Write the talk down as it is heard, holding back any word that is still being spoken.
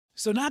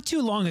So not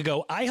too long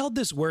ago, I held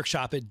this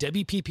workshop at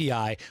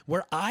WPPI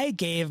where I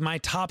gave my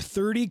top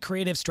 30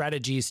 creative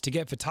strategies to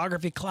get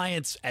photography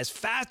clients as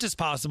fast as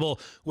possible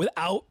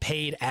without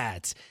paid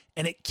ads.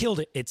 And it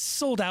killed it. It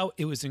sold out.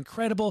 It was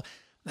incredible.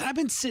 And I've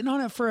been sitting on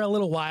it for a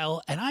little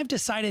while, and I've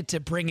decided to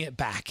bring it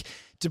back.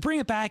 To bring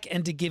it back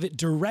and to give it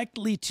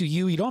directly to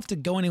you. You don't have to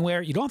go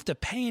anywhere. You don't have to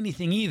pay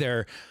anything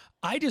either.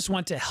 I just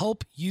want to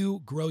help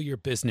you grow your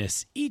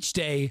business. Each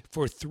day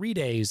for 3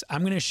 days, I'm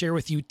going to share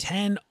with you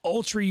 10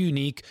 ultra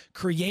unique,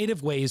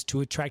 creative ways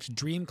to attract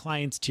dream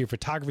clients to your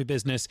photography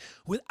business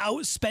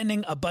without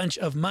spending a bunch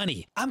of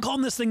money. I'm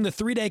calling this thing the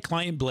 3-Day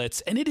Client Blitz,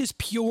 and it is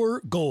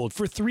pure gold.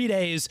 For 3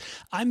 days,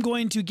 I'm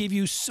going to give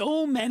you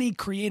so many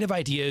creative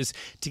ideas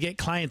to get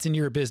clients into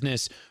your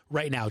business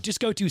right now. Just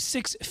go to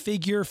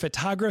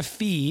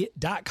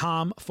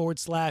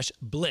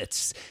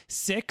sixfigurephotography.com/blitz.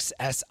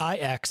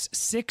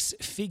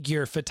 sixfigurephotography.com/blitz.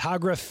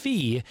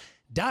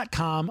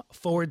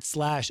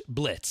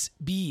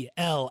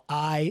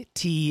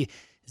 BLITZ.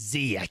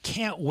 I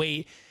can't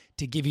wait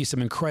to give you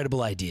some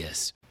incredible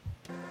ideas.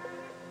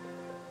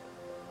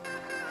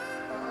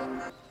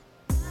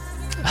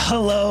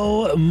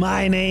 Hello,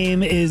 my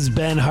name is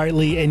Ben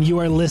Hartley, and you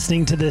are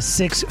listening to the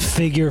Six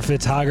Figure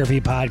Photography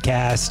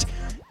Podcast.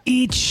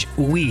 Each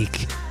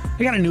week,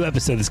 I got a new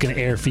episode that's going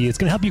to air for you. It's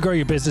going to help you grow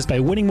your business by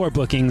winning more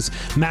bookings,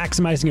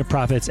 maximizing your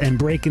profits, and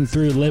breaking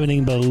through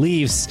limiting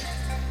beliefs.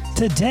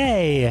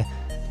 Today,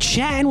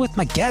 chatting with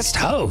my guest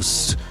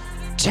host,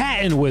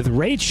 chatting with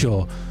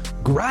Rachel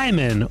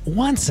Greiman.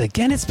 Once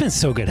again, it's been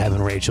so good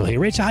having Rachel here.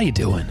 Rachel, how you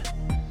doing?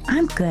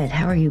 I'm good.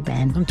 How are you,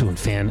 Ben? I'm doing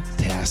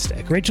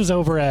fantastic. Rachel's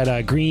over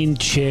at Green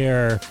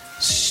Chair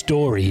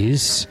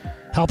Stories,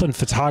 helping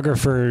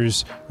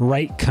photographers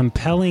write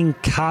compelling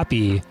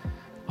copy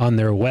on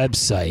their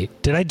website.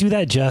 Did I do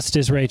that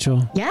justice,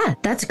 Rachel? Yeah,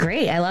 that's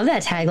great. I love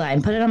that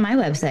tagline. Put it on my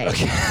website.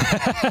 Okay.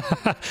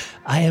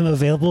 I am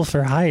available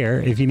for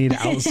hire if you need to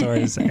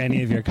outsource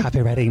any of your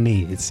copywriting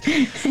needs.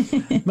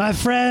 My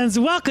friends,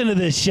 welcome to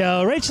the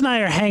show. Rachel and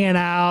I are hanging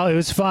out. It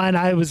was fun.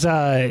 I was,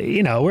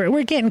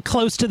 we're getting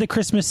close to the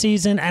Christmas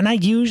season, and I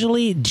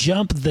usually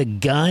jump the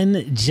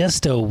gun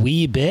just a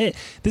wee bit.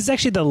 This is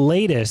actually the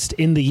latest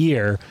in the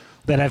year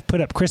that I've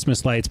put up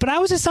Christmas lights, but I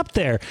was just up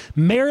there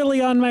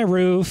merrily on my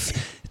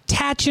roof,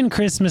 attaching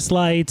Christmas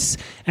lights,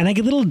 and I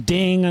get a little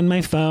ding on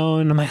my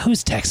phone. I'm like,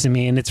 who's texting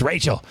me? And it's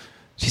Rachel.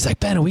 She's like,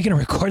 Ben, are we going to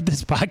record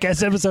this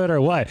podcast episode or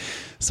what?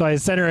 So I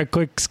sent her a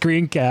quick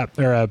screen cap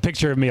or a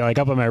picture of me like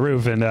up on my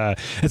roof. And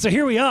so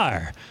here we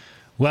are.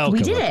 Welcome.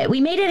 We did it.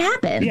 We made it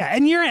happen. Yeah.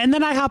 And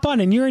then I hop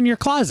on and you're in your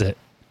closet.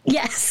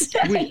 Yes,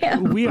 we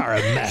are a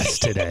mess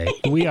today.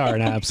 We are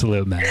an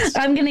absolute mess.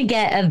 I'm going to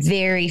get a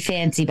very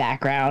fancy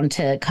background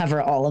to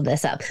cover all of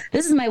this up.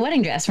 This is my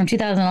wedding dress from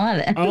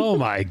 2011. Oh,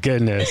 my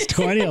goodness.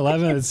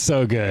 2011 is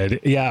so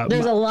good. Yeah.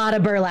 There's a lot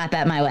of burlap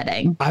at my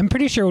wedding. I'm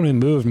pretty sure when we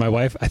moved, my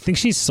wife, I think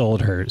she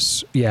sold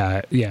hers.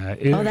 Yeah.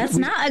 That's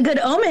not a good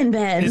omen,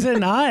 Ben. Is it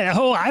not?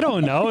 Oh, I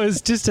don't know.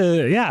 It's just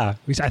I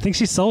think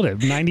she sold it.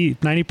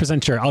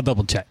 90% sure. I'll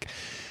double check.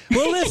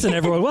 Well, listen,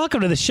 everyone,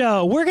 welcome to the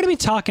show. We're going to be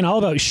talking all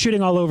about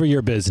shooting all over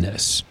your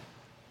business.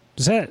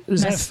 Do you want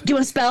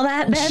to spell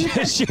that,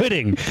 Ben?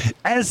 Shooting.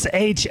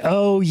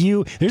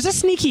 SHOU. There's a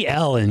sneaky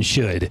L in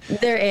should.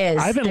 There is.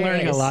 I've been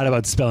learning a lot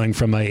about spelling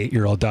from my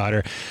 8-year-old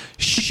daughter.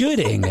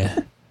 Shooting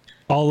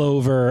all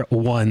over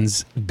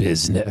one's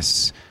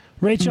business.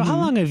 Rachel, how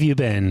long have you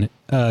been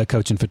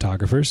coaching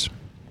photographers?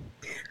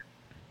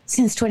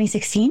 Since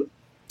 2016.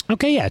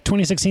 Okay, yeah,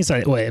 2016. So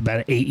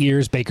about 8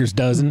 years, baker's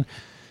dozen.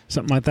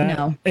 Something like that?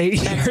 No. 8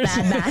 years.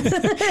 Bad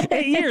math.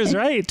 8 years,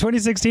 right?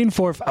 2016,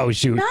 4. Oh,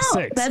 shoot. No,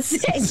 6. that's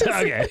 6.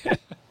 Okay.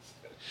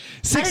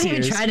 6 I didn't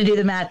years. even try to do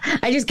the math.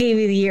 I just gave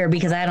you the year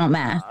because I don't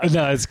math.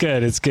 No, it's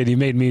good. It's good. You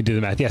made me do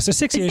the math. Yeah. So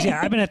 6 years.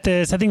 Yeah. I've been at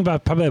this, I think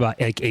probably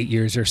about like 8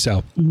 years or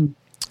so. Mm-hmm.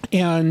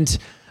 And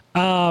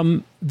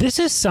this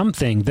is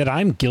something that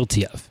I'm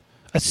guilty of,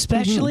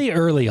 especially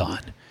early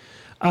on.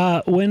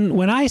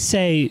 When I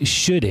say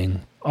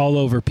shooting all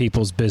over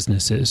people's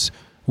businesses,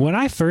 when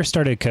I first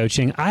started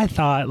coaching, I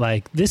thought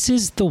like, this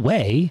is the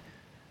way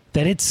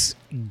that it's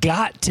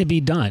got to be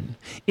done.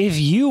 If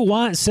you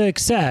want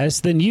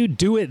success, then you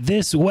do it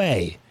this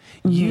way.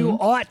 Mm-hmm. You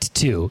ought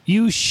to.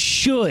 You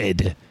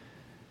should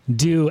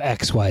do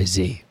X, Y,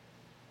 Z.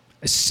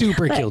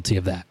 Super guilty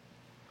of that.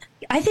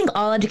 I think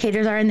all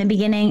educators are in the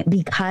beginning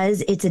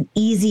because it's an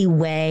easy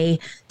way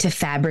to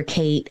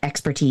fabricate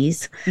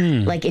expertise.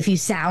 Like if you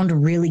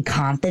sound really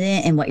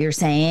confident in what you're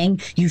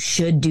saying, you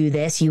should do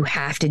this, you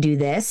have to do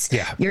this.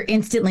 Yeah. You're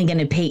instantly going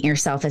to paint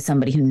yourself as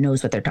somebody who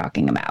knows what they're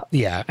talking about.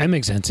 Yeah, that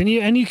makes sense. And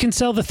you can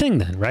sell the thing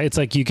then, right? It's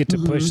like you get to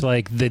push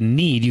like the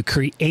need. You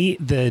create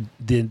the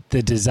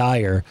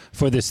desire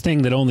for this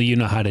thing that only you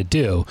know how to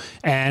do.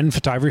 And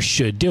photographers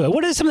should do it.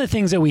 What are some of the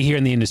things that we hear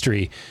in the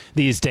industry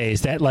these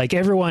days that like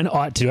everyone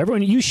ought to,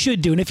 everyone you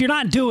should do? And if you're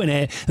not doing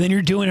it, then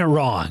you're doing it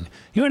wrong.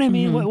 You know what I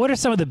mean? What are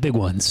some of the big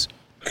ones?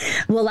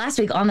 Well, last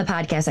week on the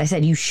podcast, I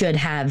said you should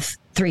have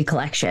 3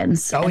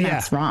 collections. Oh, and yeah.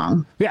 That's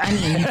wrong. Yeah. I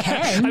mean, you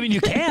can. I mean,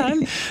 you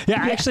can.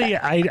 Yeah, actually,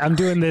 I'm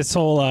doing this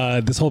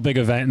whole big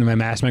event in my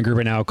mastermind group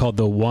right now called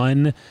the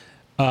 1K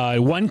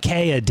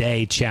a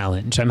day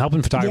challenge. I'm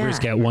helping photographers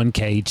get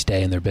 1K each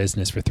day in their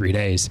business for 3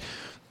 days.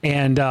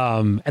 And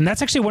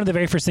that's actually one of the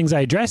very first things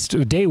I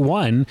addressed. Day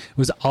one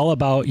was all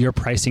about your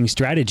pricing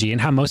strategy and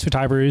how most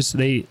photographers,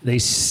 they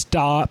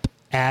stop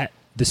at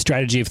the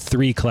strategy of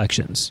 3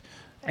 collections.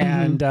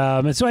 And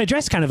so I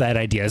addressed kind of that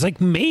idea. It's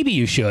like, maybe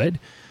you should,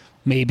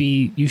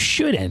 maybe you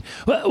shouldn't.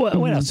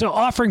 What else? So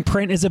offering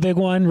print is a big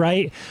one,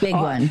 right? Big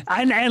one.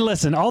 And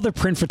listen, all the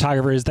print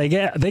photographers, they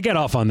get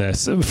off on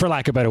this, for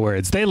lack of better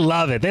words. They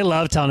love it. They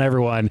love telling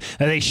everyone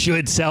that they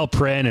should sell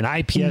print and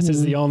IPS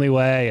is the only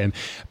way.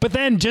 But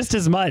then just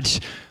as much,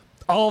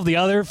 all of the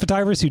other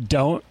photographers who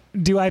don't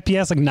do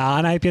IPS, like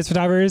non-IPS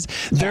photographers,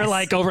 they're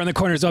like over in the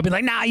corners, they'll be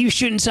like, nah, you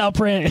shouldn't sell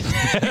print.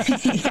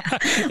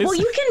 Well,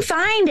 you can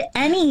find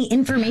any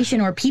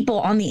information or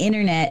people on the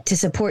internet to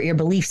support your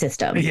belief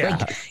system.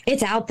 Like,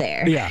 it's out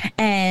there.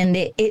 And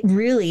it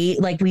really,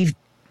 like we've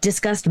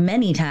discussed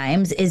many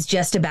times, is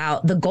just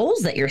about the goals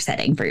that you're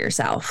setting for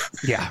yourself.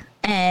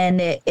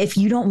 And if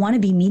you don't want to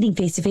be meeting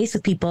face to face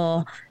with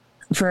people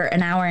for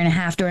an hour and a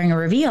half during a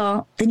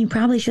reveal, then you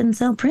probably shouldn't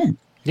sell print.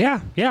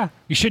 You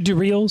should do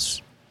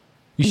reels.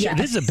 This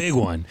is a big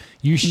one.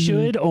 You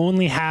should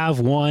only have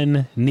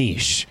one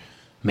niche.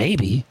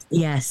 Maybe.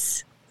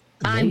 Yes.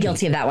 I'm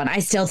guilty of that one. I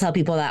still tell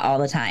people that all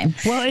the time.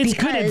 Well, it's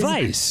good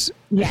advice.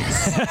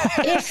 Yes.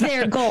 If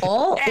their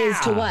goal is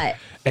to what?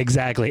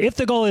 Exactly. If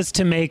the goal is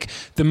to make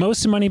the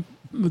most amount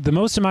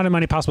of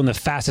money possible in the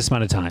fastest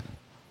amount of time.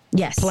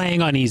 Yes.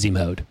 Playing on easy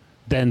mode.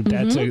 Then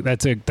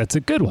that's a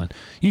good one.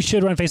 You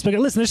should run Facebook.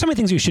 Listen, there's so many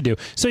things you should do.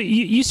 So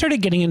you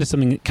started getting into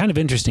something kind of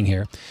interesting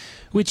here,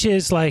 which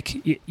is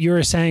like you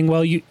were saying,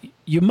 well, you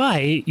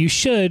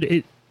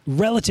should,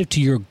 relative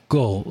to your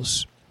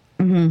goals.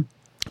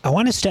 I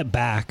want to step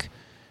back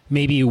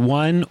maybe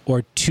 1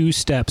 or 2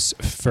 steps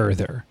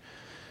further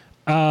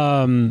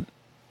than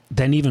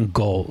even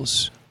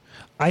goals.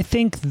 I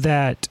think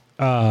that,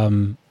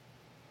 I'm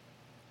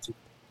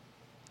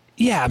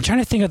trying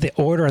to think of the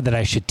order that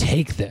I should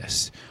take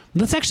this.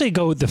 Let's actually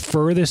go the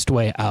furthest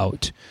way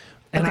out.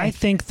 And I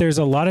think there's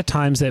a lot of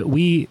times that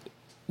we've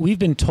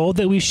been told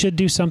that we should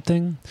do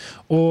something,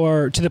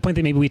 or to the point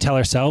that maybe we tell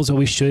ourselves that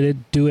we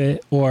should do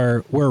it,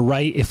 or we're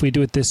right if we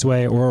do it this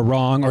way, or we're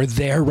wrong, or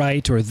they're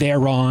right or they're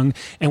wrong.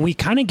 And we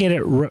kind of get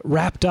it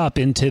wrapped up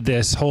into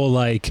this whole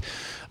like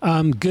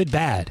good,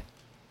 bad,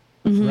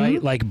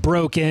 right? Like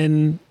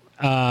broken,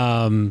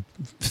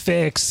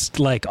 fixed,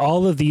 like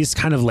all of these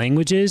kind of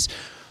languages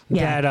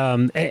that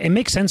it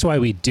makes sense why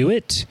we do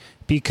it,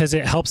 because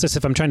it helps us.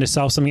 If I'm trying to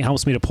solve something, it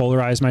helps me to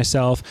polarize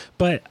myself.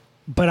 But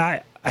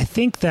I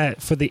think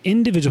that for the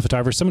individual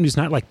photographer, someone who's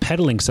not like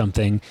peddling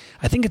something,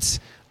 I think it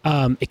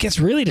gets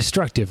really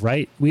destructive,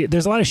 right?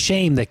 There's a lot of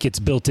shame that gets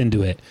built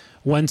into it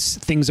once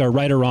things are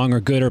right or wrong or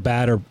good or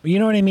bad, or you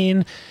know what I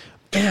mean?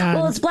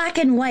 Well, it's black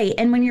and white.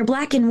 And when you're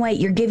black and white,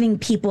 you're giving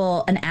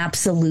people an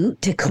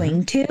absolute to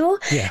cling to.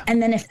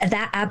 And then if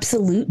that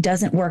absolute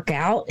doesn't work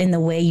out in the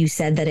way you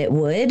said that it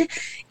would,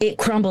 it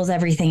crumbles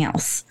everything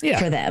else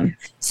for them.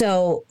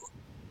 So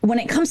when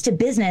it comes to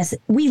business,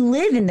 we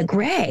live in the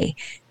gray.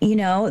 You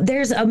know,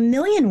 there's a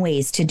million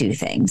ways to do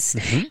things.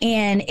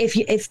 And if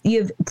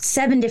you have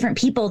 7 different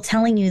people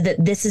telling you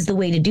that this is the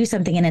way to do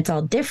something and it's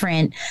all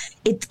different,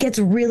 it gets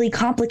really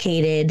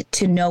complicated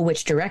to know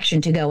which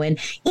direction to go in.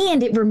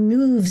 And it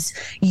removes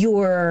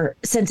your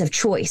sense of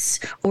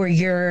choice or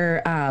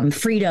your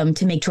freedom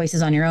to make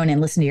choices on your own and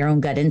listen to your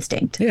own gut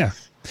instinct.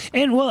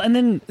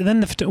 And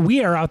then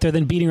we are out there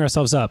then beating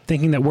ourselves up,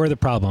 thinking that we're the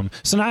problem.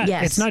 So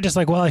it's not just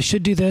like, well, I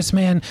should do this,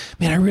 man.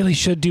 I really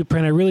should do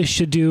print. I really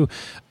should do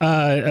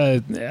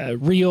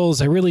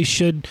reels. I really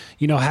should,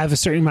 have a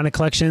certain amount of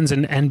collections.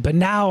 But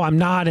now I'm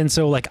not, and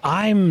so like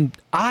I'm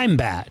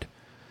bad.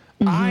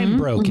 I'm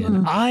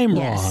broken. I'm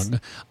wrong.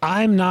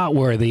 I'm not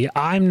worthy.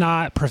 I'm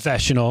not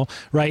professional.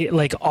 Right?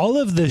 Like all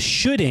of the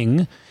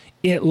shoulding,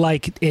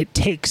 it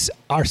takes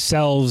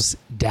ourselves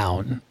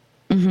down.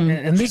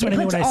 And this is what I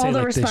mean when I say all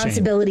the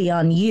responsibility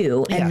on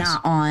you and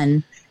not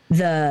on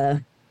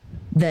the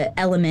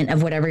element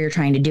of whatever you're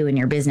trying to do in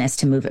your business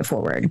to move it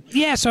forward.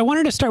 So I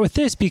wanted to start with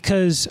this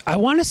because I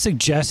want to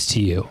suggest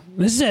to you,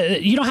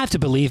 you don't have to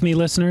believe me,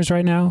 listeners,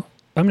 right now.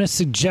 I'm going to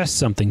suggest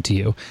something to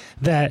you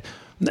that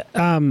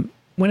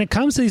when it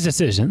comes to these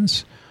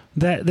decisions,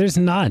 that there's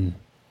none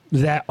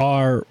that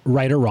are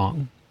right or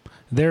wrong.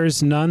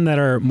 There's none that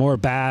are more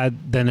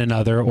bad than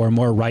another or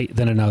more right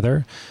than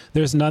another.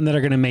 There's none that are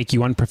going to make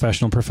you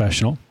unprofessional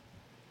professional.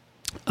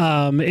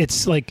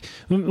 It's like,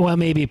 well,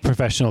 maybe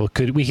professional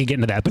we could get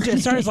into that, but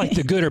as far as like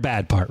the good or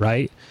bad part,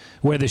 right?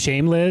 Where the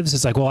shame lives,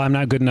 it's like, well, I'm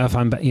not good enough.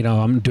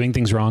 I'm doing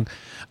things wrong.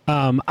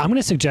 I'm going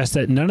to suggest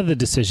that none of the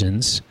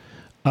decisions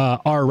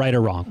are right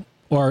or wrong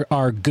or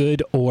are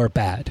good or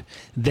bad.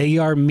 They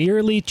are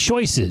merely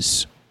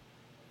choices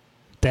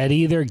that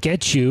either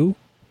get you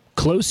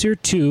closer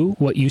to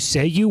what you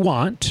say you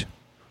want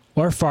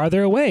or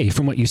farther away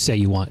from what you say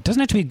you want. It doesn't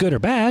have to be good or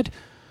bad,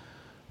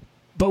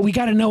 but we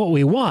got to know what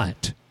we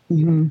want.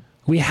 Mm-hmm.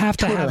 We have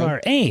to have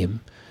our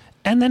aim.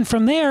 And then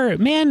from there,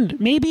 man,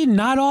 maybe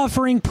not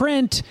offering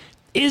print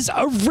is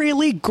a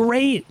really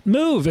great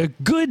move, a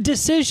good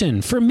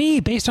decision for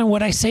me based on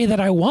what I say that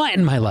I want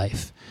in my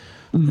life.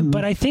 Mm-hmm.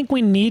 But I think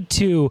we need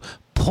to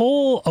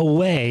pull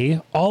away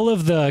all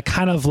of the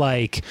kind of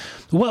like,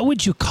 what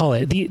would you call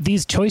it?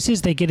 These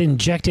choices, they get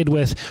injected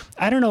with,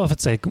 I don't know if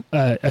it's like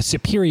a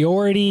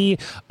superiority,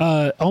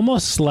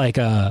 almost like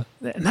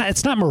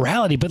it's not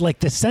morality, but like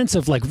the sense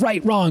of like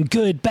right, wrong,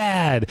 good,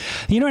 bad.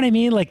 You know what I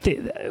mean? Like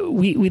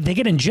they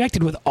get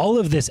injected with all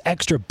of this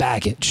extra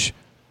baggage,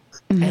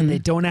 mm-hmm. and they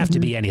don't have mm-hmm. to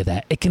be any of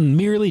that. It can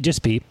merely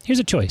just be, here's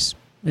a choice,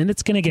 and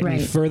it's going to get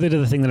me further to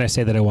the thing that I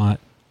say that I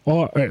want,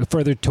 or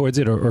further towards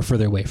it, or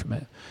further away from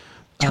it.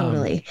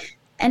 Totally.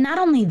 And not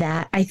only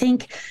that, I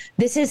think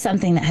this is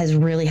something that has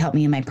really helped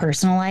me in my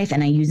personal life,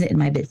 and I use it in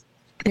my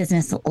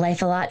business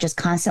life a lot, just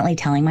constantly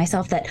telling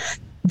myself that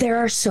there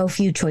are so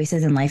few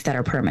choices in life that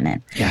are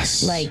permanent.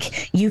 Yes.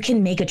 Like you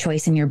can make a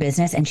choice in your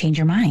business and change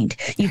your mind.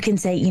 You can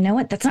say, you know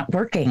what, that's not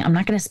working. I'm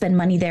not going to spend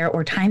money there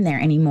or time there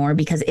anymore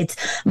because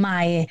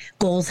my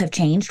goals have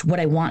changed. What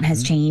I want has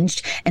mm-hmm.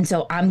 changed. And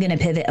so I'm going to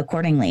pivot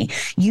accordingly.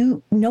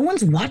 No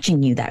one's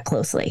watching you that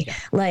closely. Yeah.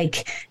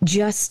 Like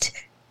just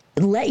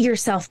let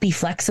yourself be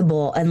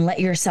flexible and let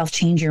yourself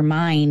change your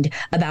mind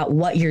about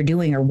what you're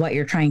doing or what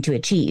you're trying to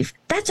achieve.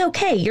 That's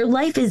okay. Your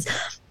life is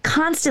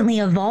constantly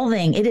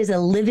evolving. It is a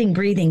living,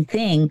 breathing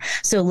thing.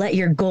 So let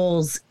your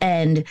goals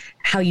and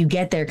how you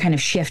get there kind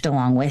of shift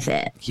along with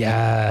it.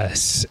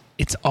 Yes.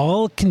 It's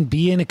all can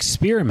be an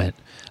experiment.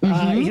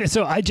 Mm-hmm.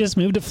 So I just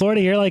moved to Florida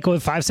here like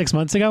 5-6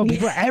 months ago.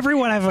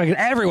 Everyone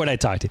I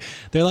talked to,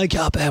 they're like,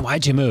 "Yo, Ben,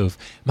 why'd you move?"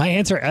 My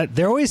answer,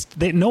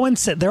 no one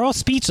said, they're all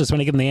speechless when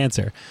I give them the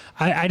answer.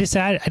 I just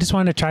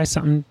wanted to try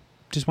something.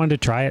 Just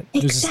wanted to try it.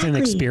 It was just an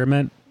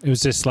experiment. It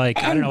was just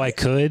like, I don't know, I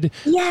could.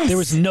 Yes. There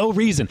was no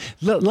reason.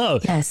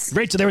 Yes.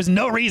 Rachel, there was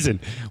no reason.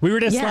 We were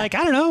just like,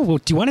 I don't know. Well,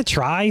 do you want to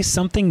try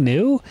something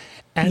new?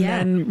 And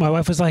then my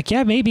wife was like,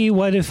 yeah, maybe.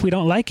 What if we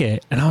don't like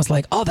it? And I was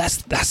like, oh,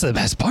 that's the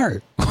best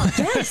part.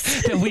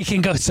 Yes. That we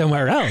can go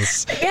somewhere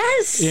else.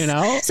 Yes. You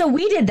know? So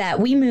we did that.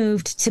 We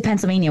moved to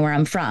Pennsylvania, where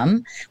I'm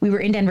from. We were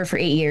in Denver for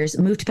 8 years,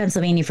 moved to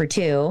Pennsylvania for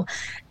 2.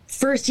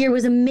 First year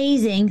was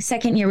amazing.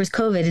 Second year was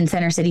COVID in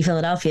Center City,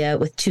 Philadelphia,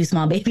 with 2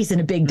 small babies and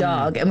a big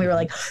dog. And we were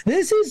like,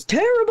 this is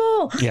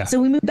terrible. Yeah.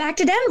 So we moved back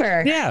to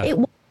Denver. Yeah. It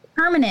was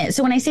permanent.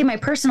 So when I say my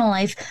personal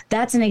life,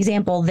 that's an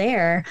example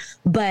there.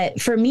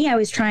 But for me, I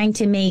was trying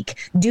to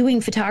make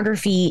doing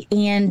photography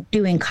and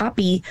doing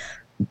copy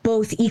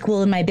both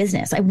equal in my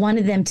business. I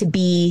wanted them to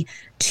be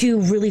 2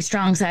 really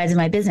strong sides of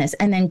my business.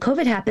 And then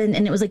COVID happened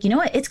and it was like, you know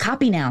what? It's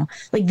copy now.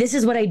 Like, this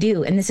is what I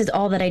do. And this is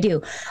all that I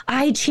do.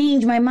 I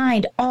change my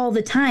mind all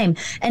the time.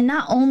 And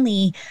not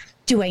only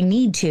do I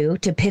need to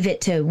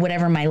pivot to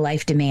whatever my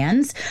life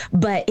demands,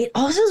 but it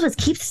also is what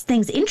keeps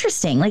things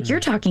interesting. Like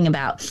you're talking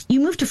about, you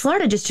moved to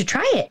Florida just to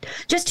try it,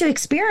 just to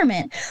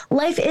experiment.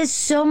 Life is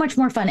so much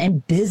more fun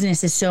and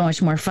business is so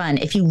much more fun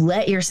if you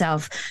let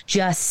yourself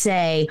just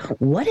say,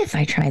 what if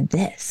I tried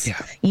this?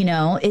 Yeah. You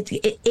know,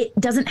 it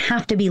doesn't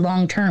have to be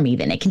long term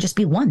even. It can just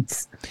be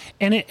once.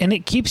 And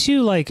it keeps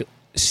you like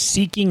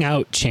seeking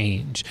out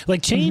change.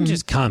 Like change mm-hmm.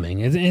 is coming.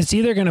 It's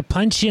either going to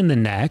punch you in the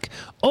neck,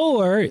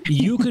 or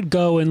you could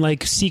go and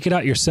like seek it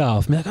out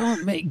yourself. Be like,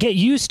 oh, get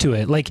used to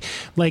it. Like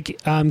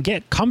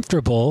get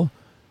comfortable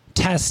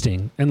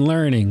testing and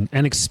learning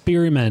and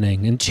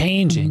experimenting and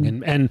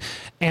changing mm-hmm.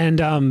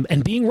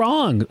 and being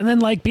wrong, and then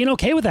like being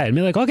okay with that and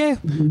be like, okay,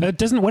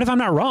 mm-hmm. What if I'm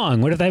not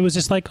wrong? What if I was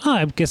just like, oh,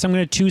 I guess I'm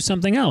going to choose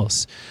something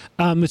else?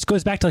 This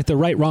goes back to like the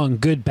right, wrong,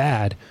 good,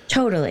 bad.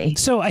 Totally.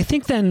 So I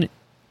think then,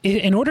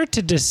 in order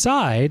to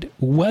decide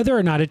whether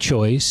or not a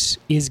choice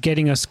is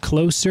getting us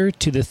closer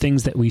to the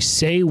things that we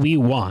say we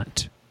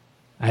want,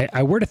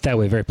 I word it that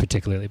way very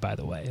particularly, by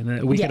the way,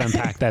 and we can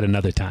unpack that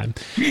another time.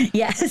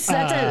 Yes, that's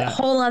a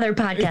whole other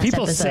podcast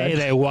People episode. Say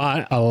they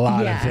want a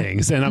lot of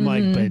things, and I'm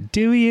mm-hmm. like, but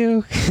do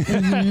you?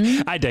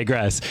 Mm-hmm. I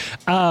digress.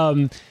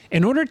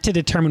 In order to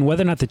determine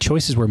whether or not the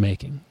choices we're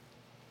making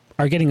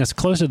are getting us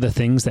closer to the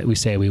things that we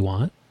say we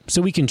want,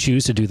 so we can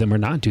choose to do them or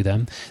not do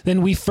them,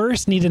 then we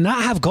first need to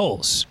not have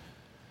goals.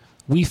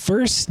 We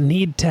first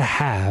need to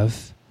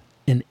have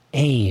an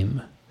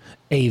aim,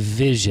 a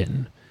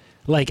vision.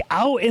 Like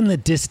out in the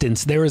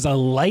distance, there is a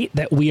light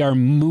that we are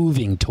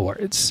moving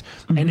towards,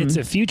 mm-hmm. and it's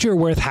a future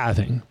worth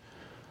having.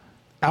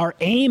 Our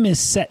aim is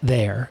set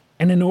there.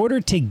 And in order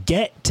to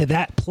get to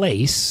that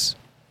place,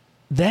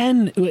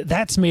 then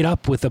that's made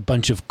up with a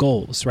bunch of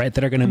goals, right?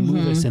 That are going to mm-hmm.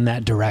 move us in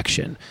that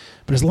direction.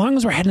 But as long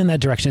as we're heading in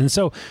that direction.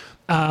 So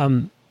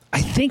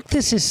I think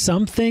this is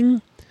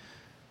something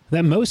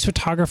that most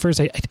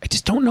photographers, I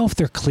just don't know if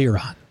they're clear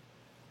on.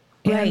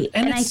 Right.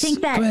 And I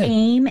think that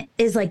aim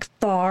is like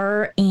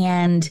far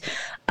and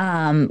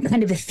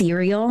kind of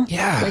ethereal.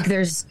 Yeah. Like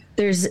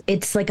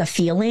it's like a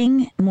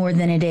feeling more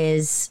than it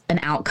is an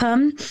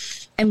outcome.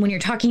 And when you're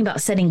talking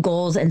about setting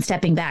goals and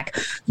stepping back,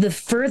 the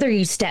further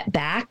you step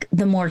back,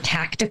 the more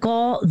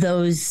tactical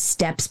those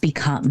steps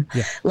become.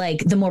 Yeah. Like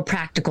the more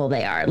practical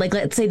they are. Like,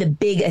 let's say the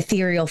big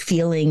ethereal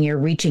feeling you're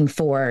reaching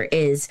for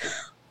is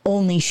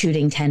only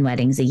shooting 10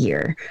 weddings a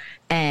year,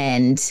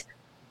 and,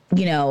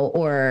 you know,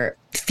 or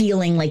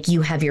feeling like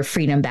you have your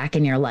freedom back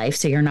in your life,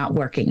 so you're not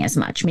working as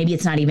much. Maybe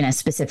it's not even as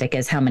specific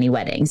as how many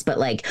weddings, but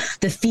like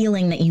the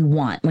feeling that you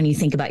want when you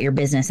think about your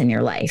business and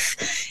your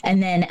life.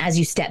 And then as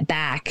you step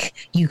back,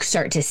 you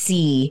start to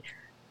see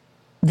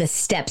the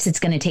steps it's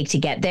going to take to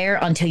get there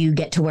until you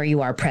get to where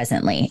you are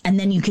presently. And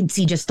then you can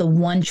see just the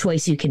one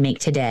choice you can make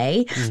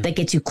today that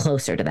gets you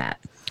closer to that.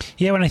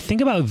 Yeah, when I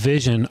think about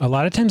vision, a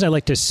lot of times I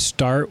like to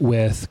start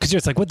with, because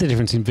it's like, what's the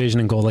difference in vision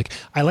and goal? Like,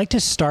 I like to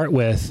start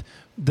with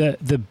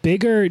the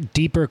bigger,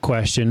 deeper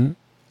question,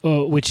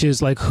 which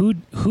is like, who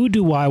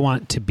do I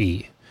want to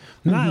be?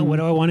 Not what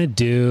do I want to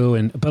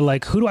do, but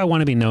like, who do I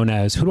want to be known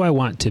as? Who do I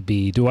want to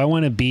be? Do I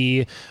want to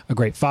be a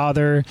great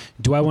father?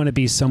 Do I want to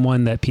be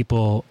someone that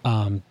people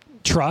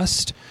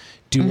trust?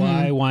 Do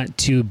I want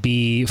to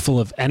be full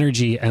of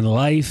energy and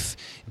life?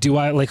 Who do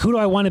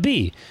I want to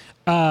be?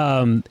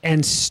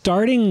 And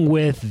starting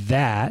with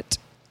that,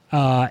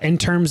 in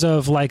terms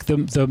of like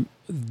the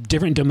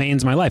different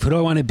domains of my life. Who do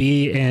I want to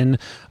be in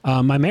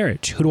my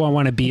marriage? Who do I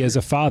want to be as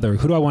a father?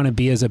 Who do I want to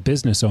be as a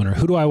business owner?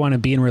 Who do I want to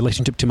be in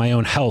relationship to my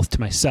own health, to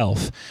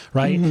myself?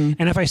 Right.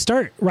 And if I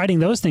start writing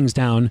those things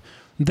down,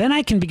 then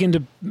I can begin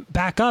to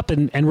back up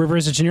and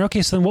reverse engineer.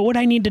 Okay, so then what would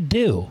I need to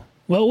do?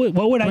 What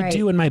would I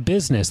do in my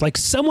business? Like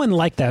someone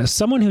like that,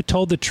 someone who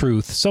told the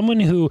truth, someone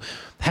who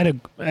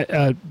had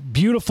a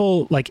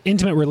beautiful, like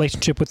intimate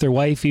relationship with their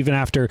wife, even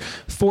after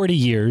 40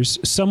 years,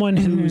 someone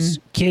whose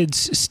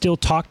kids still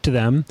talk to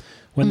them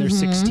when they're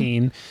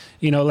 16,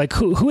 you know, like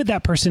who would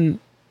that person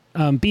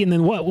be? And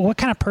then what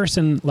kind of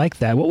person like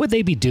that, what would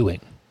they be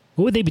doing?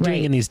 What would they be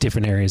doing in these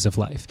different areas of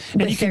life?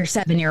 And with their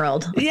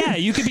 7-year-old. Yeah,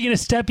 you could begin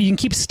to you can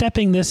keep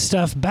stepping this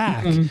stuff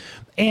back.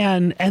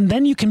 And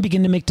then you can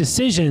begin to make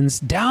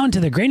decisions down to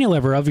the granular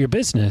level of your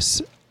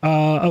business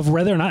of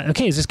whether or not,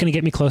 okay, is this going to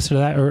get me closer to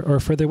that or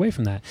further away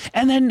from that?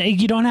 And then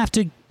you don't have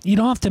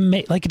to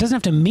make, like, it doesn't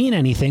have to mean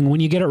anything when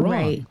you get it wrong.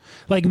 Right.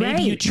 Like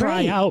maybe you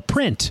try out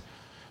print.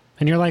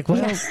 And you're like,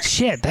 well,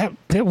 shit,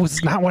 that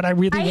was not what I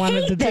really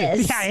wanted to do. Yeah,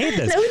 I hate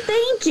this. No,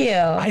 thank you.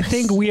 I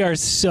think we are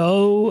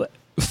so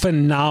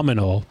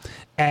phenomenal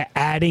at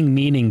adding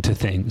meaning to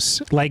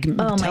things, like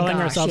telling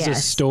ourselves a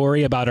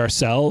story about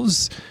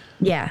ourselves.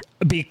 Yeah.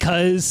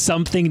 Because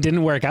something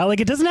didn't work out. Like,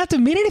 it doesn't have to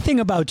mean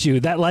anything about you,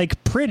 that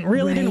like print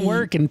really didn't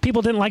work and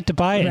people didn't like to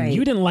buy it and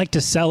you didn't like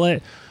to sell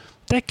it.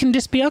 That can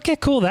just be, okay,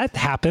 cool, that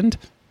happened.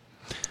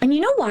 And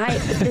you know why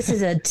this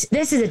is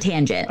a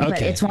tangent,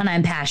 but it's one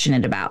I'm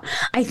passionate about.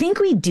 I think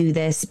we do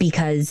this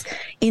because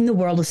in the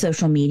world of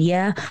social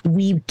media,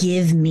 we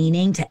give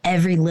meaning to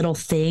every little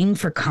thing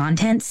for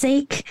content's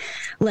sake.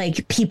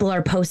 Like people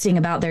are posting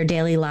about their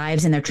daily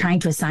lives and they're trying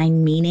to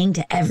assign meaning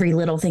to every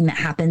little thing that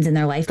happens in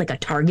their life, like a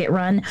Target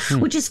run,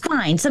 which is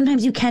fine.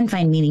 Sometimes you can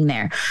find meaning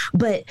there,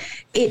 but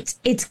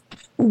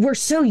we're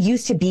so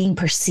used to being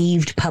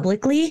perceived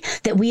publicly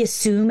that we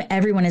assume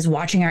everyone is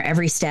watching our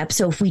every step.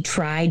 So if we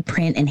tried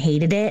print and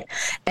hated it,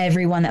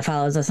 everyone that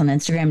follows us on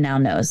Instagram now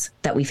knows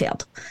that we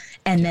failed.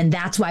 And then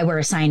that's why we're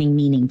assigning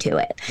meaning to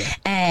it. Yeah.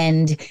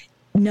 And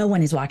no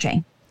one is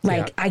watching.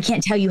 Like, I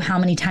can't tell you how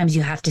many times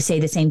you have to say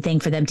the same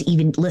thing for them to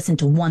even listen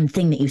to one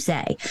thing that you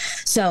say.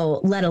 So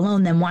let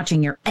alone them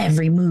watching your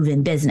every move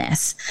in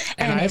business.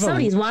 And if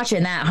somebody's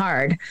watching that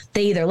hard,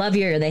 they either love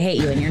you or they hate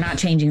you and you're not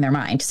changing their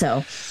mind.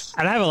 So.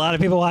 And I have a lot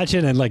of people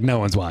watching and like no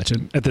one's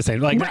watching at the same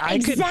time. Like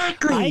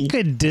I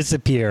could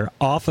disappear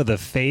off of the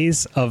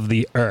face of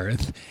the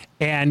earth.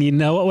 And you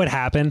know what would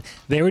happen?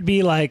 There would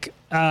be like,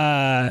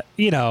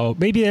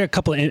 maybe there are a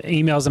couple of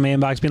emails in my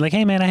inbox being like,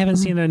 hey man, I haven't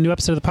seen a new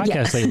episode of the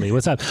podcast lately.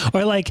 What's up?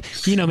 Or like,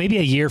 maybe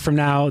a year from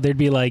now, there'd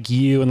be like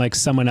you and like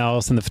someone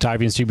else in the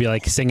photography industry be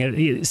like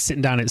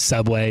sitting down at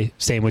Subway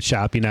sandwich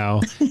shop, and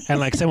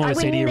like someone would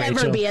say to you, Rachel. I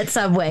would never be at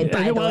Subway,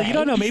 by the way. You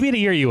don't know. Maybe in a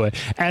year you would.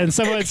 And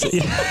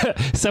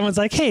someone's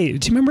like, hey,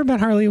 do you remember Ben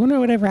Harley? I wonder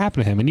whatever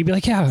happened to him. And you'd be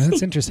like, yeah,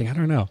 that's interesting. I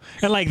don't know.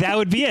 And like, that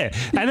would be it.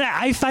 And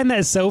I find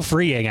that so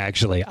freeing,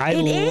 actually. I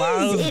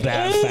love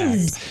that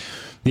fact.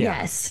 Yeah.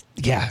 Yes.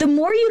 Yeah. The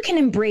more you can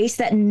embrace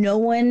that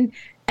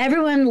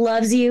everyone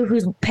loves you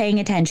who's paying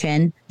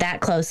attention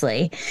that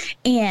closely,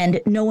 and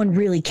no one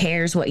really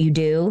cares what you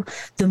do,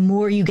 the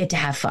more you get to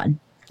have fun.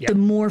 Yep. The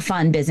more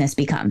fun business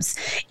becomes.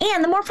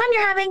 And the more fun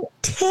you're having,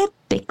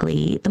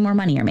 typically, the more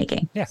money you're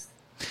making. Yeah.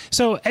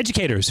 So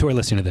educators who are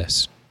listening to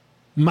this,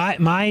 my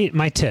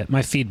tip,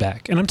 my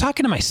feedback, and I'm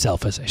talking to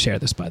myself as I share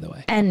this, by the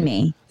way. And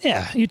me.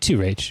 Yeah, you too,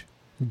 Rach.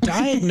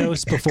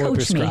 Diagnose before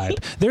prescribe.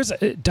 There's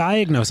a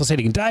diagnose. I'll say it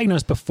again.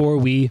 Diagnose before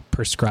we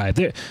prescribe.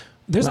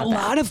 There's a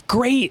lot of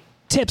great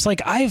tips.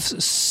 Like I've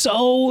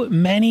so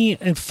many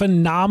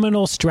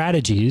phenomenal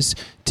strategies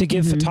to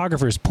give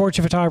photographers,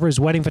 portrait photographers,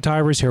 wedding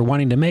photographers who are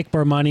wanting to make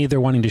more money. They're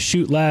wanting to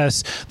shoot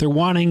less. They're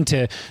wanting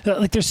to,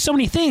 like, there's so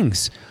many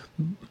things,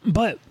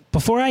 but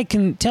before I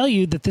can tell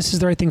you that this is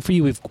the right thing for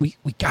you, we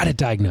got to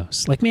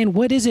diagnose. Like, man,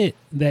 what is it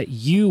that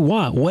you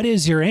want? What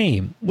is your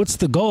aim? What's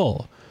the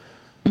goal?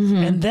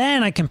 And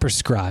then I can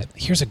prescribe.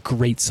 Here's a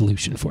great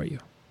solution for you.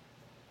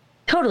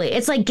 Totally.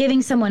 It's like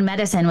giving someone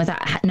medicine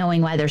without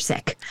knowing why they're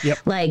sick. Yep.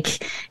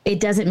 Like, it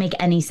doesn't make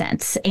any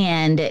sense.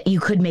 And you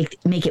could make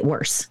it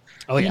worse,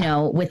 you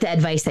know, with the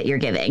advice that you're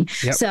giving.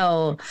 Yep.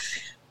 So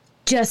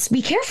just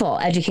be careful,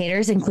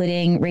 educators,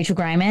 including Rachel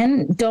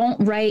Greiman. Don't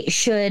write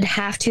should,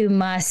 have to,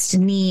 must,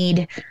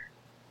 need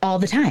all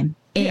the time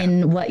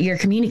in what you're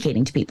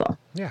communicating to people.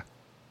 Yeah.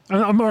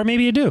 Or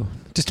maybe you do.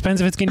 Just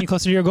depends if it's getting you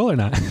closer to your goal or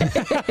not.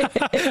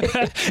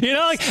 You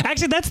know, like,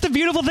 actually, that's the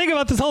beautiful thing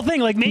about this whole thing.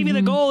 Like, maybe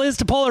the goal is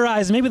to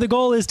polarize. Maybe the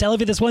goal is to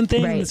elevate this one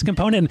thing, this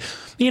component.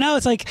 You know,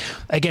 it's like,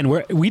 again,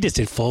 we just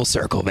did full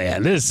circle,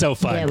 man. This is so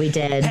fun. Yeah, we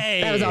did.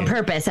 Hey, that was on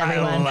purpose,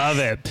 everyone. I love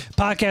it.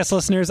 Podcast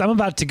listeners, I'm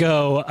about to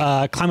go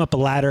climb up a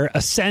ladder,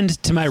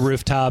 ascend to my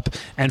rooftop,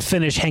 and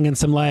finish hanging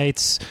some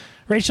lights.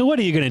 Rachel, what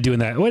are you going to do in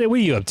that? What are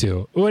you up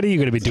to? What are you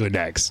going to be doing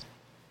next?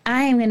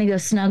 I am going to go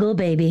snuggle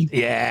baby.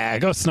 Yeah,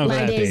 go snuggle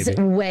that baby. My day's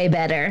way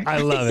better. I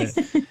love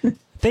it.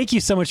 Thank you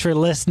so much for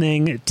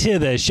listening to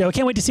the show.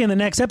 Can't wait to see you in the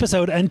next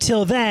episode.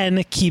 Until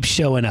then, keep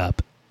showing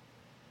up.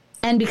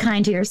 And be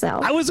kind to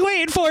yourself. I was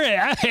waiting for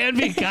it. And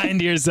be kind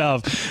to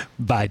yourself.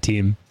 Bye,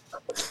 team.